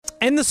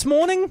And this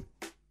morning,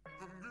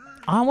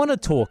 I want to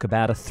talk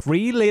about a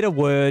 3-letter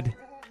word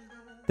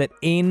that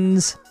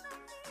ends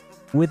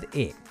with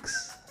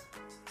X.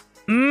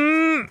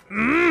 I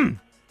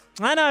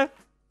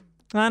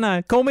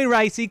know. Call me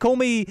racy, call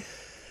me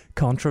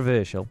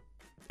controversial.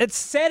 It's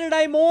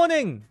Saturday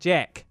morning,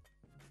 Jack.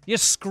 You're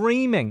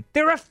screaming.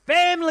 There are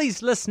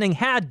families listening.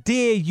 How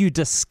dare you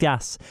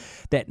discuss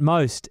that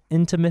most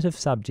intimate of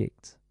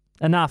subjects?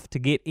 Enough to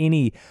get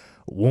any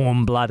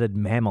warm-blooded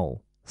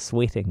mammal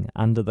sweating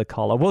under the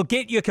collar. Well,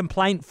 get your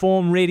complaint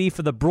form ready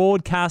for the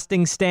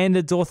Broadcasting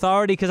Standards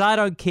Authority, because I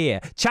don't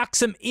care. Chuck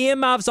some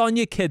earmuffs on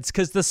your kids,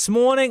 because this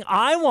morning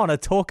I want to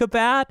talk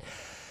about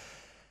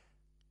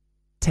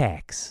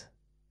tax.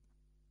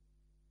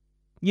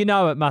 You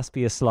know it must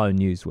be a slow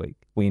news week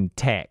when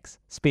tax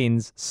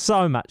spends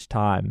so much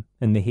time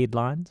in the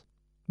headlines.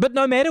 But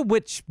no matter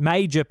which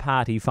major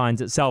party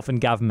finds itself in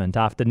government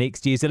after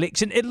next year's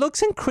election, it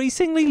looks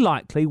increasingly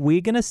likely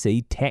we're going to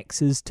see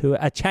changes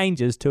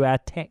to our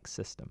tax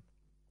system.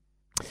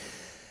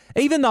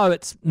 Even though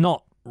it's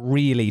not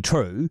really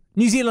true,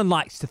 New Zealand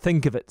likes to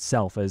think of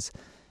itself as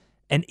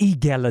an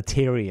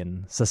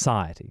egalitarian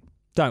society,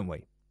 don't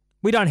we?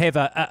 We don't have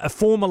a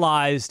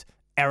formalised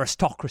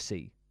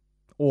aristocracy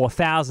or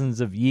thousands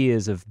of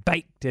years of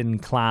baked-in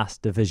class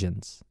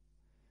divisions.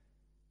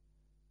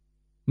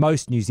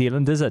 Most New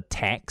Zealanders are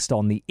taxed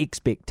on the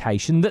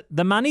expectation that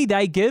the money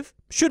they give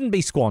shouldn't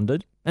be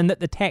squandered and that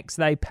the tax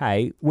they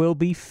pay will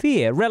be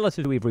fair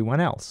relative to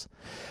everyone else.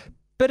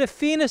 But if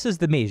fairness is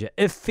the measure,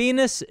 if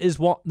fairness is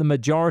what the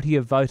majority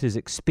of voters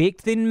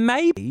expect, then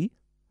maybe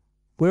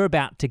we're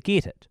about to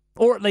get it,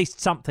 or at least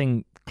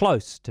something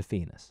close to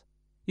fairness.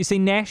 You see,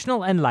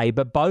 National and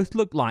Labour both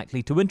look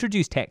likely to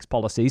introduce tax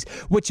policies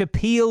which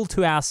appeal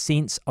to our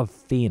sense of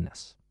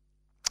fairness.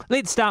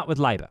 Let's start with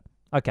Labour.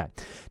 Okay,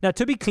 now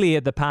to be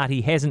clear, the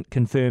party hasn't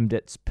confirmed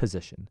its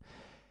position,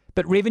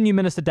 but Revenue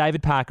Minister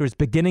David Parker is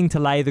beginning to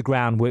lay the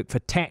groundwork for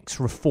tax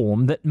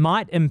reform that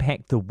might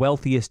impact the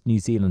wealthiest New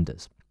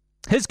Zealanders.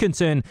 His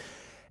concern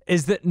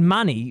is that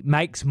money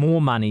makes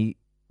more money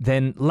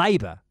than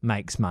Labour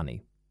makes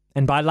money.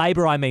 And by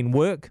Labour, I mean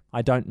work,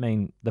 I don't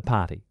mean the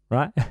party,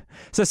 right?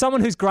 So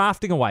someone who's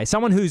grafting away,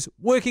 someone who's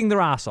working their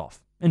ass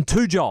off in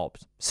 2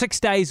 jobs, 6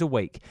 days a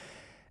week,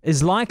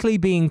 is likely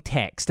being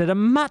taxed at a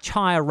much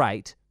higher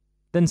rate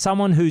than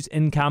someone whose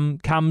income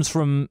comes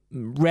from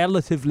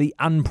relatively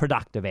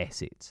unproductive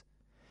assets.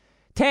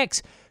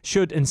 Tax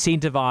should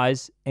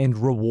incentivise and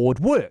reward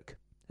work,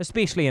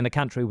 especially in a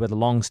country with a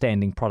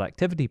long-standing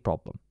productivity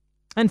problem.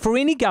 And for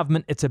any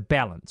government, it's a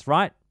balance,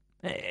 right?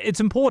 It's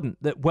important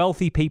that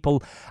wealthy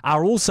people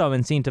are also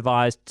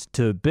incentivised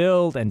to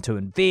build and to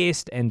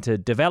invest and to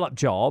develop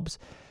jobs.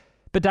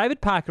 But David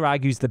Parker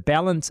argues the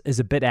balance is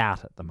a bit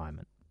out at the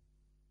moment.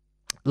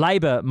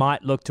 Labour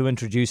might look to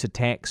introduce a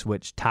tax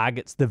which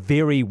targets the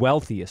very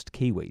wealthiest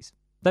Kiwis.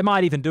 They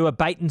might even do a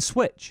bait and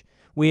switch,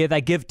 where they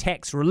give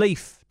tax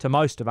relief to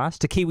most of us,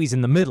 to Kiwis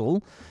in the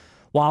middle,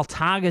 while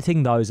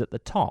targeting those at the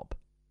top.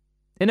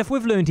 And if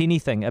we've learnt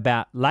anything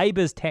about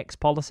Labour's tax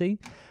policy,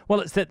 well,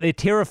 it's that they're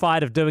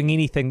terrified of doing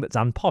anything that's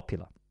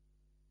unpopular.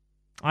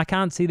 I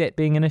can't see that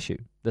being an issue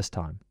this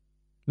time.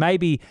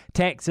 Maybe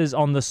taxes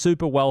on the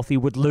super wealthy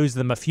would lose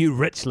them a few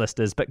rich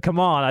listers, but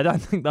come on, I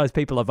don't think those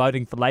people are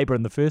voting for Labour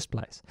in the first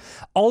place.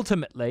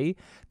 Ultimately,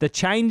 the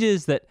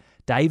changes that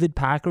David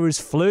Parker is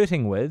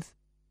flirting with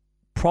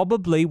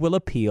probably will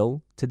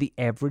appeal to the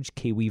average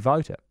Kiwi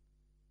voter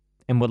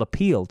and will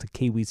appeal to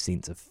Kiwis'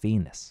 sense of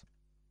fairness.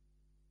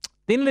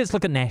 Then let's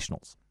look at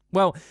Nationals.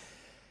 Well,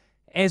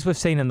 as we've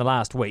seen in the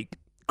last week,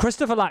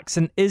 Christopher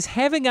Luxon is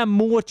having a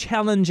more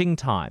challenging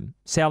time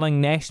selling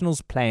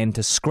Nationals' plan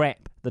to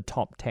scrap the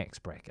top tax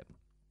bracket.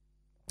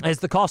 As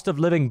the cost of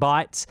living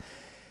bites,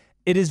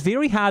 it is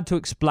very hard to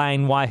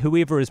explain why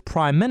whoever is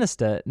Prime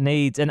Minister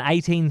needs an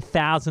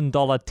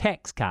 $18,000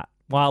 tax cut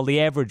while the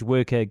average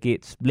worker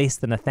gets less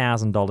than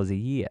 $1,000 a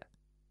year.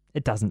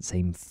 It doesn't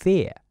seem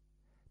fair.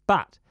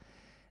 But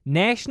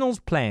National's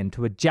plan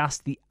to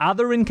adjust the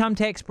other income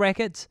tax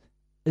brackets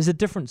is a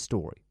different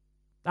story.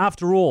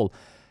 After all,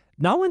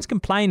 no one's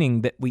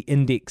complaining that we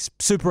index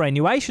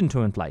superannuation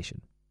to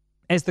inflation.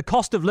 As the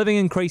cost of living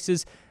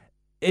increases,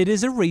 it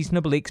is a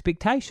reasonable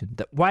expectation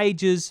that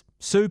wages,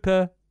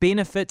 super,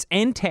 benefits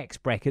and tax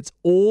brackets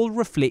all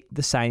reflect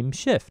the same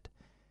shift.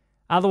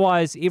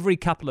 Otherwise, every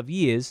couple of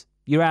years,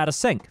 you're out of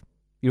sync,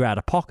 you're out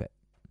of pocket.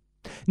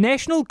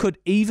 National could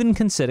even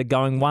consider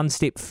going one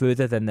step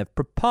further than they've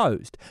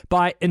proposed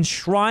by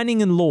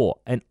enshrining in law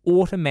an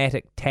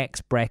automatic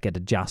tax bracket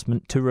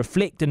adjustment to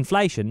reflect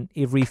inflation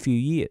every few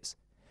years.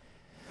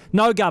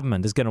 No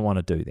government is going to want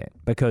to do that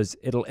because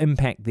it'll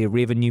impact their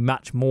revenue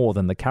much more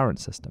than the current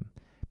system.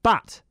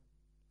 But,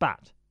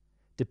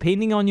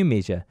 depending on your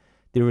measure,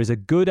 there is a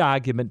good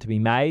argument to be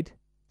made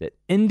that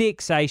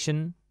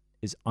indexation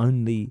is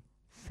only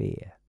fair.